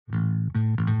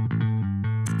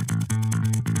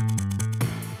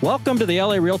Welcome to the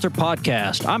LA Realtor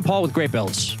Podcast. I'm Paul with Great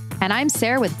Builds. And I'm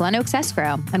Sarah with Glen Oaks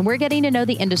Escrow, and we're getting to know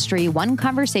the industry one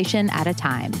conversation at a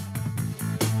time.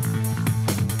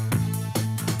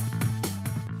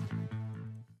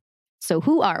 So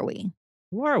who are we?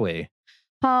 Who are we?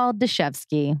 Paul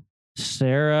Deshevsky.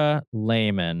 Sara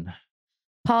Lehman.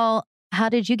 Paul, how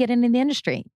did you get into the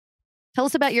industry? Tell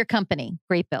us about your company,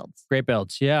 Great Builds. Great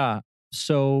Builds, yeah.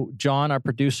 So John, our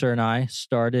producer, and I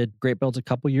started Great Builds a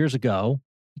couple years ago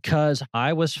because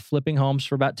I was flipping homes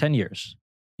for about 10 years.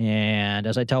 And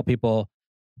as I tell people,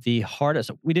 the hardest,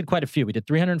 we did quite a few. We did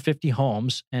 350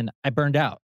 homes and I burned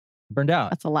out.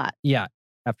 That's a lot. Yeah,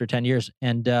 after 10 years.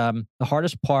 And the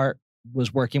hardest part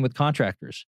was working with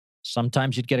contractors.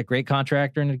 Sometimes you'd get a great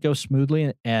contractor and it'd go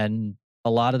smoothly. And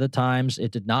a lot of the times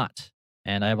it did not.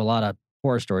 And I have a lot of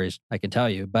horror stories I can tell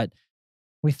you. But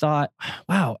we thought,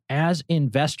 wow, as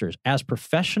investors, as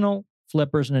professional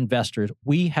flippers and investors,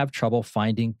 we have trouble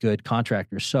finding good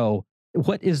contractors. So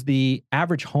what is the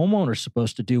average homeowner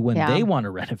supposed to do when they want to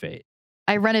renovate?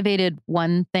 I renovated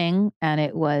one thing and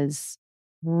it was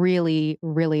really,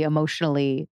 really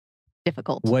emotionally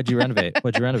difficult. What'd you renovate?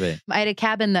 I had a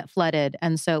cabin that flooded.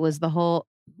 And so it was the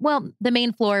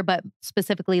main floor, but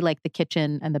specifically like the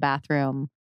kitchen and the bathroom.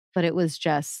 But it was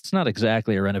just... It's not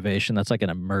exactly a renovation. That's like an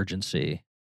emergency.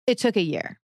 It took a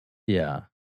year. Yeah.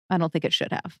 I don't think it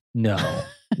should have. No.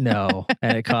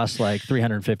 And it cost like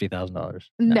 $350,000.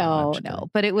 No.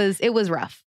 But it was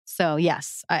rough. So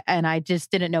yes, I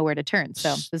just didn't know where to turn.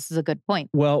 So this is a good point.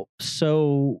 Well,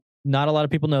 so not a lot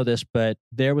of people know this, but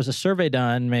there was a survey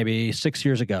done maybe 6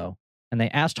 years ago, and they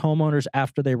asked homeowners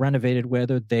after they renovated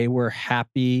whether they were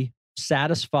happy,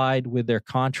 satisfied with their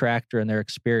contractor and their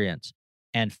experience.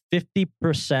 And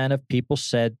 50% of people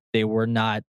said they were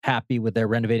not happy with their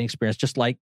renovating experience, just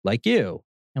like you.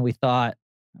 And we thought,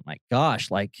 oh my gosh,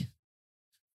 like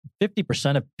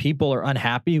 50% of people are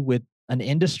unhappy with an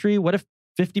industry. What if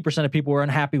 50% of people were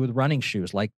unhappy with running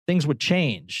shoes? Like things would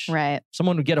change. Right.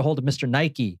 Someone would get a hold of Mr.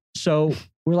 Nike. So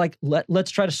we're like, let's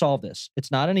try to solve this.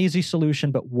 It's not an easy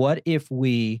solution, but what if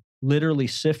we literally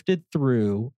sifted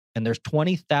through, and there's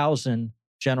 20,000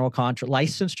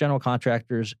 licensed general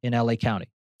contractors in LA County.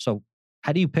 So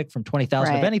how do you pick from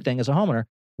 20,000 of anything as a homeowner?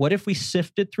 What if we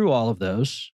sifted through all of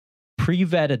those,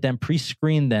 pre-vetted them,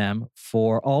 pre-screened them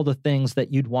for all the things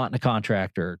that you'd want in a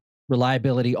contractor: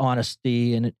 reliability,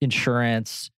 honesty, and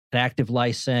insurance, an active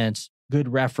license,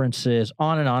 good references,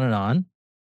 on and on and on.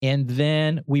 And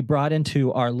then we brought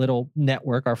into our little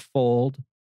network, our fold,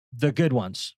 the good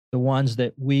ones, the ones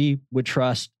that we would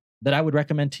trust, that I would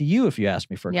recommend to you if you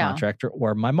asked me for a contractor,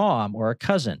 or my mom or a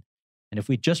cousin. And if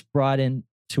we just brought in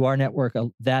to our network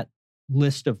that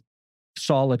list of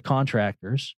solid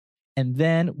contractors, and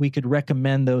then we could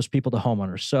recommend those people to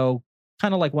homeowners. So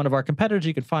kind of like one of our competitors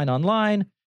you could find online,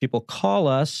 people call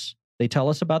us, they tell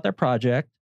us about their project,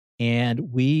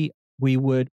 and we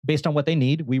would, based on what they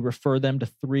need, we refer them to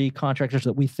 3 contractors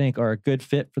that we think are a good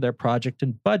fit for their project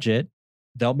and budget.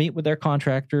 They'll meet with their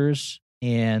contractors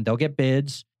and they'll get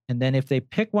bids. And then if they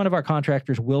pick one of our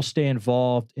contractors, we'll stay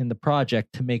involved in the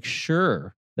project to make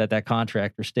sure that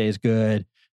contractor stays good,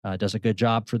 does a good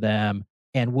job for them,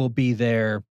 and we'll be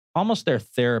there, almost their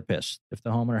therapist if the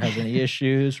homeowner has any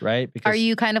issues, right? Because, are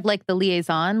you kind of like the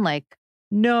liaison?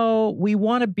 No, we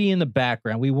want to be in the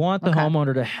background. We want the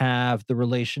homeowner to have the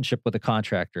relationship with the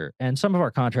contractor. And some of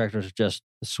our contractors are just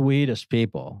the sweetest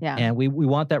people. Yeah. And we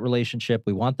want that relationship.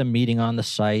 We want them meeting on the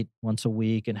site once a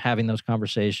week and having those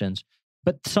conversations.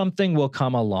 But something will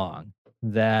come along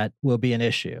that will be an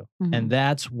issue. Mm-hmm. And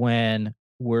that's when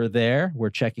we're there, we're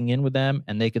checking in with them,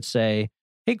 and they could say,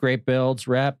 hey, Great Builds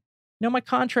rep, my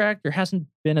contractor hasn't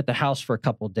been at the house for a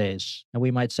couple of days. And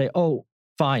we might say, oh,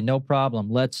 fine, no problem.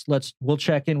 We'll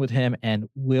check in with him and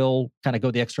we'll kind of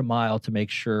go the extra mile to make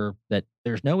sure that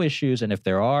there's no issues. And if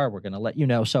there are, we're going to let you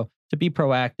know. So to be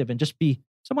proactive and just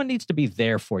someone needs to be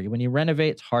there for you. When you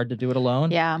renovate, it's hard to do it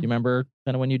alone. Yeah. You remember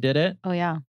kind of when you did it? Oh,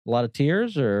 yeah. A lot of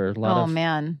tears or a lot of... Oh,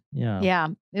 man. Yeah. Yeah.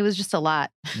 It was just a lot.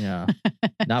 Yeah.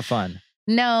 Not fun.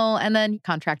 No. And then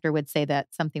contractor would say that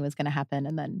something was going to happen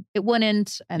and then it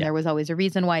wouldn't. And there was always a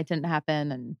reason why it didn't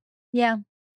happen. And yeah.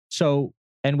 So,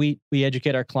 and we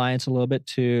educate our clients a little bit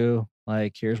too,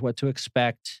 like, here's what to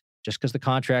expect. Just because the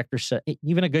contractor said,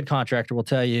 even a good contractor will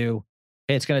tell you,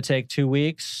 hey, it's going to take 2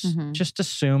 weeks. Mm-hmm. Just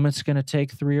assume it's going to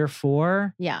take 3 or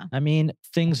 4. Yeah. I mean,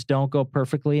 things don't go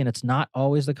perfectly and it's not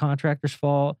always the contractor's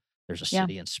fault. There's a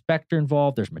city inspector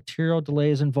involved. There's material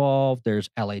delays involved. There's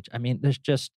LH. I mean,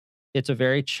 it's a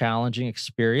very challenging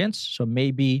experience. So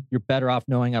maybe you're better off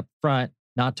knowing up front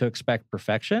not to expect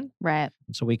perfection. Right.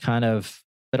 And so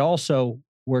but also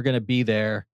we're going to be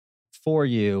there for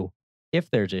you if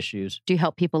there's issues. Do you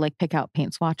help people like pick out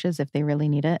paint swatches if they really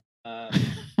need it?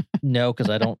 No, because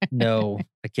I don't know.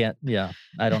 I can't. Yeah,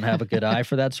 I don't have a good eye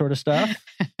for that sort of stuff.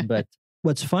 But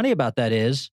what's funny about that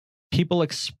is people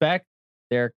expect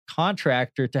their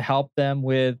contractor to help them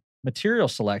with material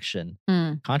selection.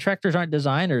 Contractors aren't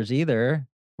designers either.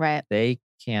 Right. They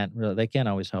can't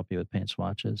always help you with paint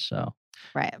swatches. So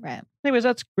Right. anyways,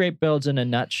 that's Great Builds in a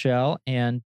nutshell.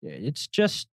 And it's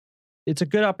a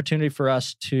good opportunity for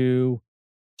us to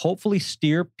hopefully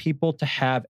steer people to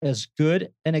have as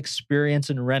good an experience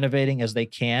in renovating as they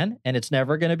can. And it's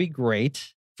never going to be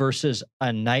great versus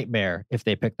a nightmare if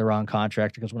they pick the wrong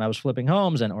contractor. Because when I was flipping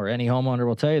homes, or any homeowner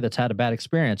will tell you that's had a bad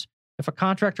experience, if a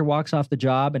contractor walks off the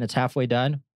job and it's halfway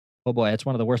done, oh boy, it's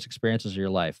one of the worst experiences of your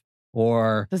life.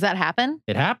 Or does that happen?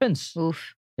 It happens.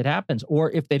 Oof. It happens.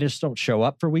 Or if they just don't show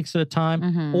up for weeks at a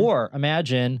time. Or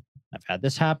imagine, I've had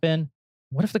this happen.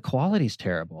 What if the quality's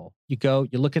terrible? You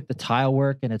look at the tile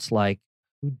work and it's like,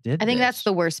 who did I think this? that's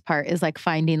the worst part, is like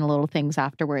finding the little things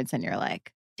afterwards and you're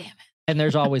like, damn it. And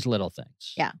there's always little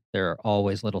things. Yeah. There are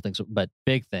always little things, but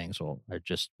big things will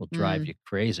drive you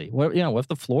crazy. What if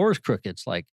the floor is crooked? It's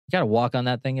like, you got to walk on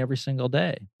that thing every single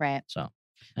day. Right. So,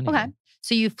 anyway. Okay.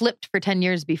 So you flipped for 10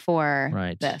 years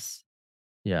before this.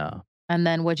 Yeah. And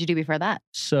then what'd you do before that?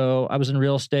 So I was in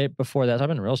real estate before that. I've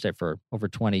been in real estate for over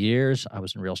 20 years. I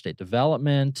was in real estate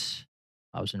development.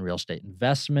 I was in real estate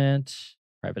investment,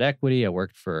 private equity. I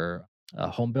worked for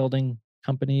home building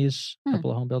companies, a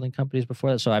couple of home building companies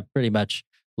before that. So I pretty much,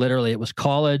 literally, it was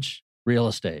college, real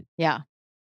estate. Yeah.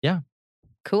 Yeah.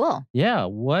 Cool. Yeah.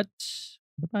 What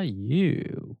about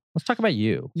you? Let's talk about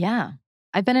you. Yeah.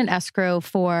 I've been in escrow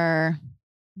for,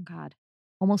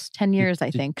 almost 10 years, I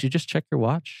think. Did you just check your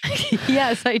watch?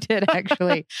 Yes, I did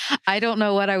actually. I don't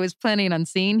know what I was planning on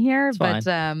seeing here, but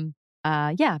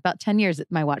about 10 years,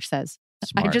 my watch says.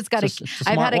 Smart. I just got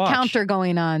I've had a counter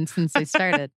going on since I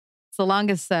started. It's the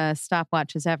longest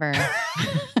stopwatch has ever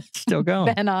still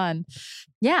going. Been on.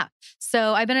 Yeah.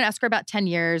 So I've been in escrow about 10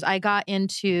 years. I got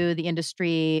into the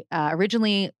industry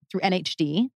originally through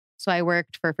NHD. So I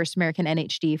worked for First American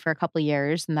NHD for a couple of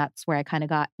years, and that's where I kind of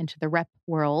got into the rep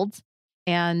world.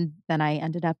 And then I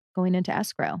ended up going into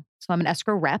escrow. So I'm an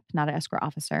escrow rep, not an escrow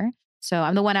officer. So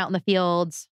I'm the one out in the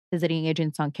fields, visiting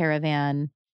agents on Caravan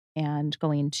and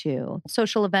going to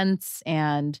social events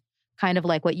and kind of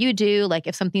like what you do. Like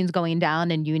if something's going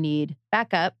down and you need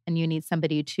backup and you need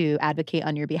somebody to advocate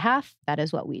on your behalf, that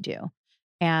is what we do.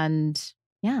 And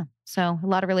yeah, so a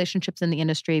lot of relationships in the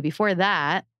industry. Before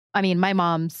that, I mean, my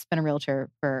mom's been a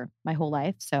realtor for my whole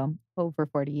life, so over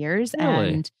 40 years.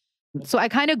 Really? And so I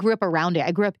kind of grew up around it.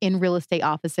 I grew up in real estate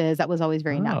offices. That was always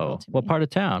very natural to me. What part of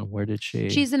town? Where did she?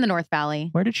 She's in the North Valley.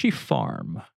 Where did she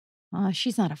farm?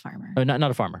 She's not a farmer. Oh, not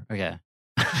a farmer. Okay.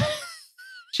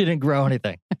 She didn't grow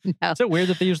anything. No. Is it weird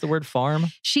that they use the word farm?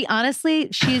 She honestly,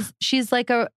 she's like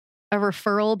a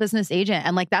referral business agent.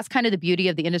 And like, that's kind of the beauty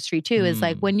of the industry too, is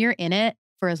like when you're in it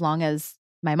for as long as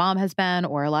my mom has been,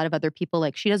 or a lot of other people,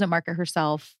 like she doesn't market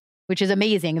herself, which is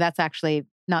amazing. That's actually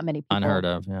not many people unheard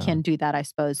of, can do that, I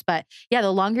suppose. But yeah,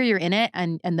 the longer you're in it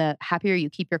and the happier you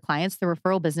keep your clients, the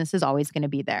referral business is always going to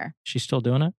be there. She's still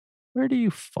doing it? Where do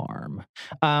you farm?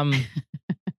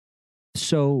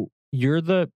 So you're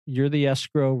the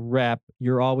escrow rep.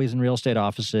 You're always in real estate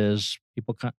offices.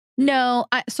 People No,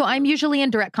 so I'm usually in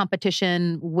direct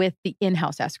competition with the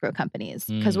in-house escrow companies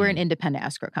because we're an independent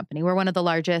escrow company. We're one of the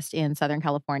largest in Southern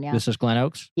California. This is Glen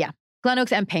Oaks? Yeah. Glen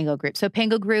Oaks and Pango Group. So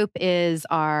Pango Group is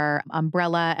our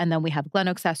umbrella. And then we have Glen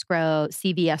Oaks Escrow,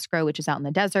 CV Escrow, which is out in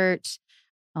the desert.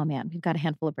 Oh man, we've got a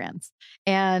handful of brands.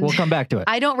 And we'll come back to it.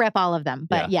 I don't rep all of them,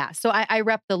 but yeah. So I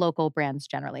rep the local brands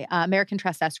generally. American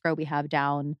Trust Escrow we have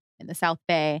down in the South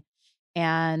Bay.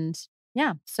 And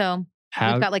yeah, so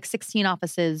we've got like 16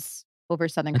 offices over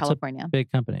Southern California. A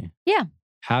big company. Yeah.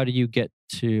 How do you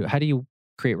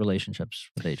create relationships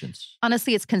with agents?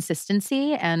 Honestly, it's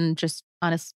consistency and just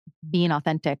being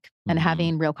authentic and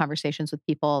having real conversations with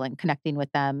people and connecting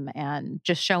with them and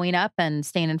just showing up and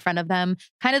staying in front of them.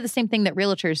 Kind of the same thing that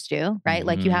realtors do, right?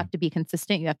 Like you have to be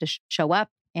consistent. You have to show up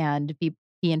and be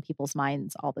in people's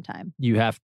minds all the time.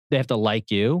 They have to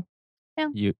like you.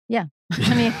 Yeah. Yeah.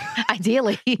 I mean,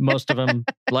 ideally. Most of them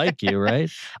like you, right?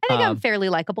 I think I'm fairly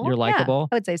likable. You're likable?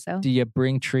 Yeah, I would say so. Do you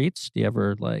bring treats? Do you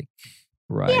ever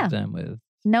bribe them with?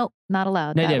 Nope, not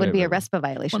allowed. That would be a RESPA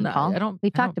violation, Paul.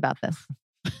 We've talked about this.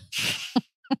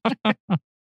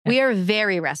 We are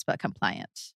very RESPA compliant.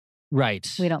 Right.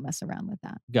 We don't mess around with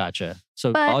that. Gotcha.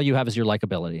 So all you have is your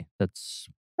likability. That's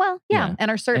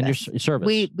and our service. And your service.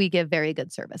 We give very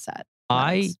good service at.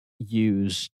 I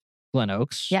use Glen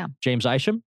Oaks. Yeah. James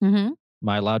Isham. Mm-hmm. Am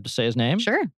I allowed to say his name?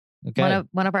 Sure. Okay.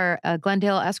 One of our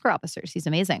Glendale escrow officers. He's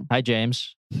amazing. Hi,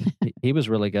 James. He was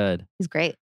really good. He's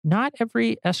great. Not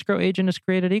every escrow agent is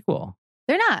created equal.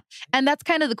 They're not. And that's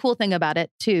kind of the cool thing about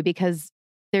it too, because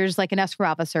there's like an escrow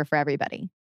officer for everybody.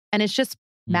 And it's just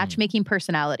matchmaking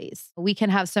personalities. We can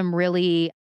have some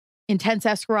really intense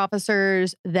escrow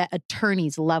officers that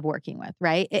attorneys love working with,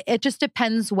 right? It just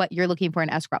depends what you're looking for in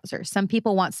an escrow officer. Some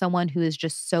people want someone who is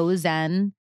just so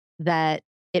zen that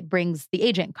it brings the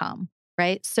agent calm,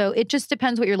 right? So it just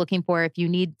depends what you're looking for. If you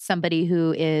need somebody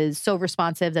who is so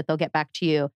responsive that they'll get back to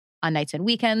you on nights and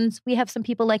weekends, we have some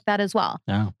people like that as well.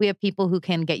 Yeah. We have people who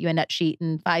can get you a net sheet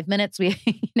in 5 minutes.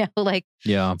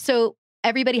 Yeah. So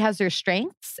everybody has their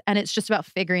strengths, and it's just about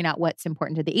figuring out what's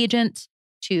important to the agent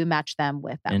to match them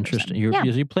with that Interesting.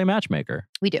 person. You play matchmaker.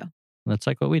 We do. That's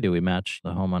like what we do. We match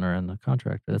the homeowner and the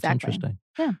contractor. That's Exactly. interesting.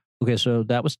 Yeah. Okay, so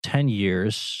that was 10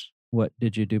 years. What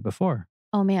did you do before?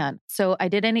 Oh, man. So I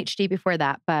did NHD before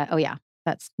that, but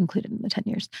that's included in the 10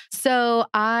 years. So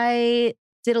I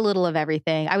did a little of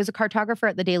everything. I was a cartographer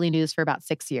at the Daily News for about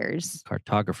 6 years.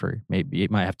 Cartographer. Maybe you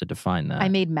might have to define that. I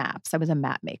made maps. I was a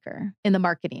map maker in the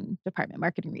marketing department,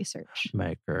 marketing research.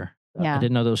 Maker. Yeah. I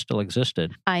didn't know those still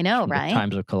existed. I know, From the right?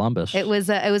 Times of Columbus. It was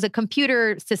a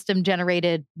computer system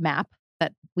generated map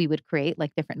that we would create,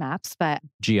 like different maps, but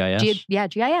GIS? GIS.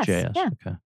 GIS. Yeah.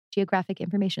 Okay. Geographic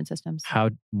Information Systems.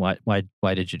 Why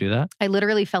did you do that? I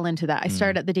literally fell into that. I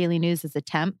started at the Daily News as a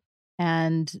temp,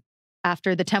 and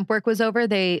after the temp work was over,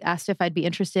 they asked if I'd be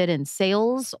interested in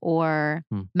sales or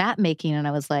map making, and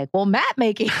I was like, "Well, map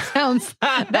making sounds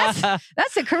that's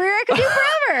a career I could do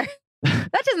forever."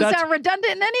 That doesn't sound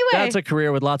redundant in any way. That's a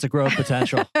career with lots of growth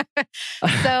potential.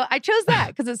 So I chose that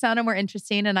because it sounded more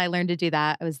interesting, and I learned to do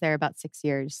that. I was there about 6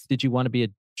 years. Did you want to be a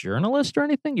journalist or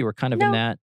anything? You were kind of in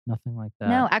that. Nothing like that.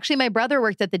 No, actually, my brother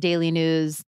worked at the Daily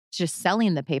News just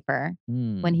selling the paper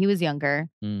when he was younger.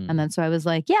 And then so I was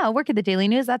like, yeah, I'll work at the Daily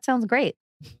News. That sounds great.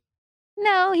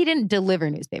 No, he didn't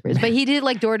deliver newspapers, but he did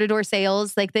like door-to-door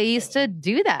sales. Like they used to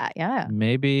do that. Yeah.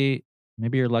 Maybe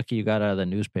you're lucky you got out of the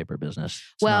newspaper business.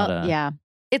 Yeah.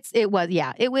 It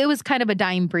was kind of a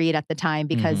dying breed at the time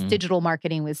because digital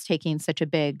marketing was taking such a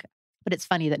big, but it's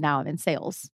funny that now I'm in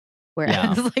sales.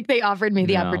 Whereas like they offered me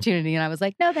the opportunity and I was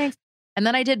like, no, thanks. And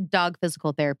then I did dog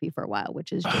physical therapy for a while,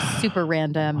 which is just super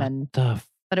random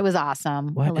but it was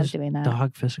awesome. I love doing that.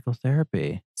 Dog physical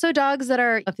therapy? So dogs that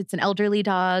are, if it's an elderly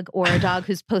dog or a dog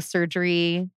who's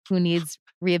post-surgery, who needs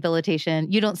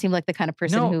rehabilitation, you don't seem like the kind of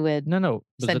person who would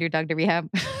send your dog to rehab.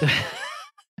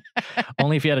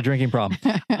 Only if you had a drinking problem.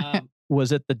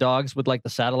 Was it the dogs with like the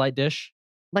satellite dish?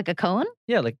 Like a cone?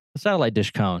 Yeah, like the satellite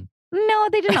dish cone. No,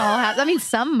 they didn't all have. I mean,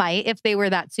 some might if they were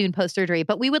that soon post-surgery,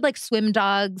 but we would like swim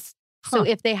dogs. So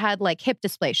if they had like hip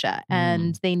dysplasia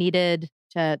and they needed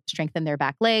to strengthen their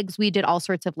back legs, we did all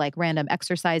sorts of like random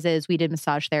exercises. We did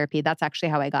massage therapy. That's actually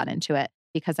how I got into it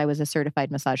because I was a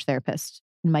certified massage therapist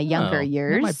in my younger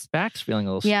years. My back's feeling a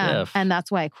little stiff. And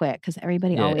that's why I quit because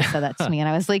everybody always said that to me. And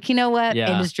I was like, you know what?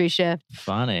 Industry shift.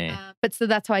 Funny. But so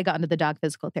that's how I got into the dog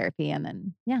physical therapy. And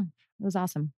then, it was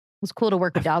awesome. It was cool to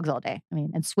work with dogs all day. I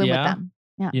mean, and swim with them.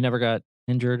 Yeah. You never got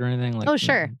injured or anything? Like, oh,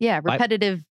 sure. Yeah.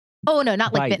 Repetitive. Oh, no,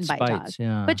 not like bitten by dogs.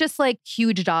 Yeah. But just like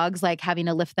huge dogs, like having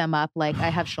to lift them up. Like I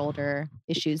have shoulder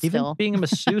issues Even still. being a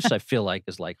masseuse, I feel like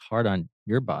is like hard on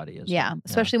your body.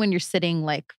 Especially when you're sitting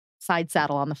like side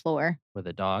saddle on the floor. With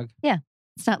a dog? Yeah.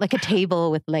 It's not like a table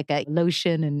with like a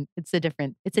lotion and it's a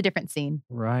different scene.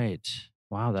 Right.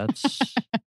 Wow. That's,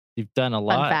 you've done a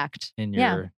lot. Fun fact. In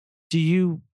your,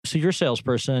 so you're a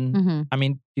salesperson. I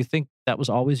mean, do you think that was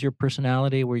always your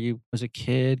personality? Were you, as a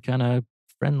kid, kind of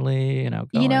friendly and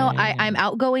outgoing? You know, I'm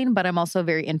outgoing, but I'm also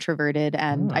very introverted.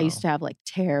 And I used to have like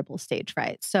terrible stage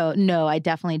fright. So no, I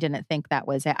definitely didn't think that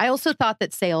was it. I also thought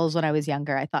that sales, when I was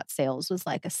younger, I thought sales was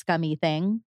like a scummy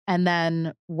thing. And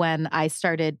then when I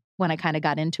kind of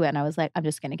got into it and I was like, I'm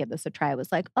just going to give this a try. I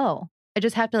was like, oh, I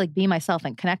just have to like be myself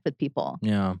and connect with people.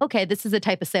 Yeah. Okay, this is the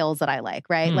type of sales that I like,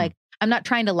 right? Like I'm not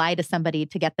trying to lie to somebody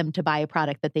to get them to buy a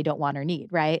product that they don't want or need,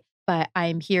 right? But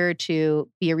I'm here to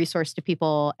be a resource to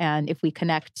people. And if we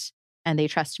connect and they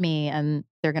trust me and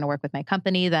they're going to work with my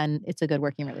company, then it's a good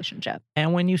working relationship.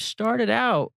 And when you started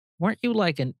out, weren't you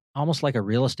like almost like a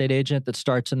real estate agent that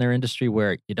starts in their industry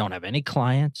where you don't have any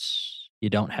clients, you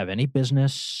don't have any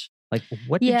business? Like,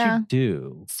 what did you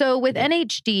do? So with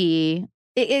NHD,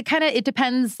 it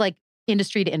depends like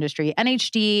industry to industry.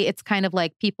 NHD, it's kind of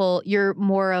like you're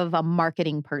more of a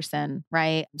marketing person,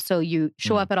 right? So you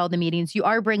show up at all the meetings. You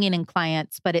are bringing in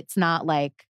clients, but it's not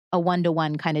like a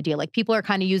one-to-one kind of deal. Like people are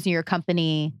kind of using your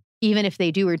company, even if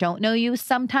they do or don't know you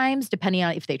sometimes, depending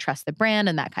on if they trust the brand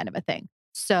and that kind of a thing.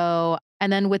 So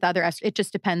And then with other escrow, it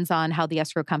just depends on how the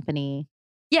escrow company.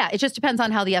 Yeah, it just depends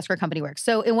on how the escrow company works.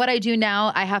 So in what I do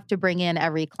now, I have to bring in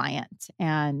every client.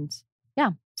 And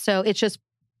yeah, so it's just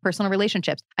personal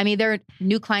relationships. I mean, there are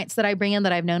new clients that I bring in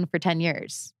that I've known for 10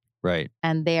 years. Right.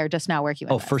 And they are just now working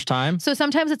with us. First time? So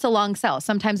sometimes it's a long sell.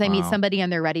 Sometimes I meet somebody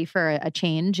and they're ready for a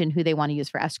change in who they want to use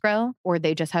for escrow, or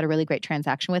they just had a really great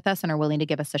transaction with us and are willing to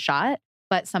give us a shot.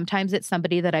 But sometimes it's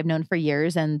somebody that I've known for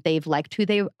years and they've liked who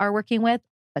they are working with,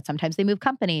 but sometimes they move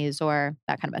companies or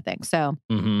that kind of a thing. So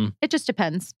it just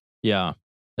depends. Yeah,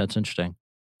 that's interesting.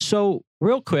 So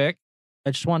real quick,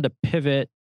 I just wanted to pivot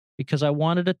because I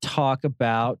wanted to talked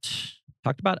about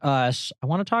us. I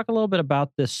want to talk a little bit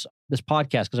about this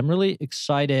podcast because I'm really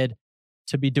excited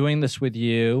to be doing this with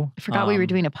you. I forgot we were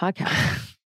doing a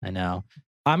podcast. I know.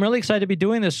 I'm really excited to be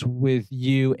doing this with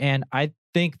you. And I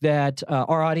think that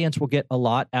our audience will get a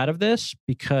lot out of this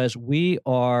because we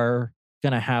are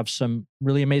going to have some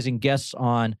really amazing guests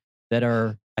on that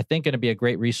are, I think, going to be a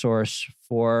great resource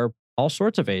for all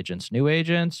sorts of agents, new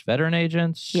agents, veteran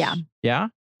agents. Yeah. Yeah.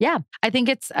 Yeah. I think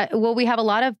it's, we have a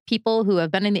lot of people who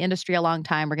have been in the industry a long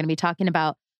time. We're going to be talking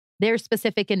about their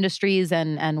specific industries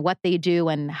and what they do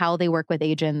and how they work with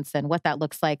agents and what that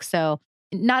looks like. So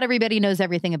not everybody knows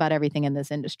everything about everything in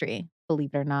this industry, believe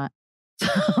it or not.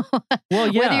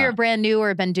 Well, yeah. Whether you're brand new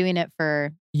or been doing it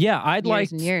for I'd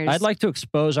like to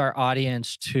expose our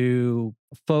audience to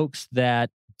folks that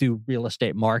do real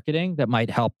estate marketing that might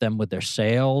help them with their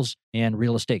sales and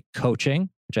real estate coaching,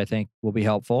 which I think will be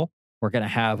helpful. We're going to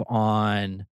have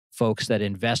on folks that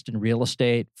invest in real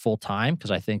estate full time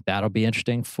because I think that'll be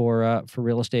interesting for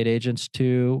real estate agents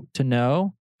to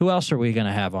know. Who else are we going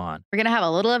to have on? We're going to have a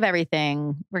little of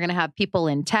everything. We're going to have people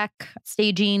in tech,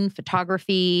 staging,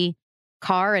 photography,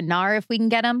 car and NAR if we can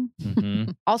get them.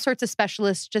 All sorts of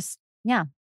specialists. Just, yeah.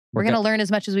 We're going to learn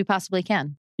as much as we possibly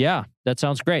can. Yeah, that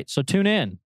sounds great. So tune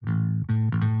in.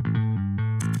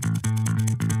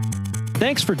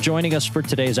 Thanks for joining us for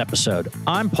today's episode.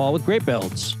 I'm Paul with Great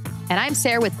Builds. And I'm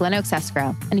Sara with Glen Oaks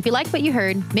Escrow. And if you like what you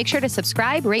heard, make sure to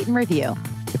subscribe, rate, and review.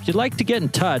 If you'd like to get in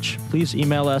touch, please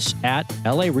email us at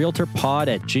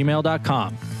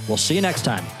larealtorpod@gmail.com. We'll see you next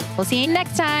time. We'll see you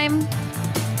next time.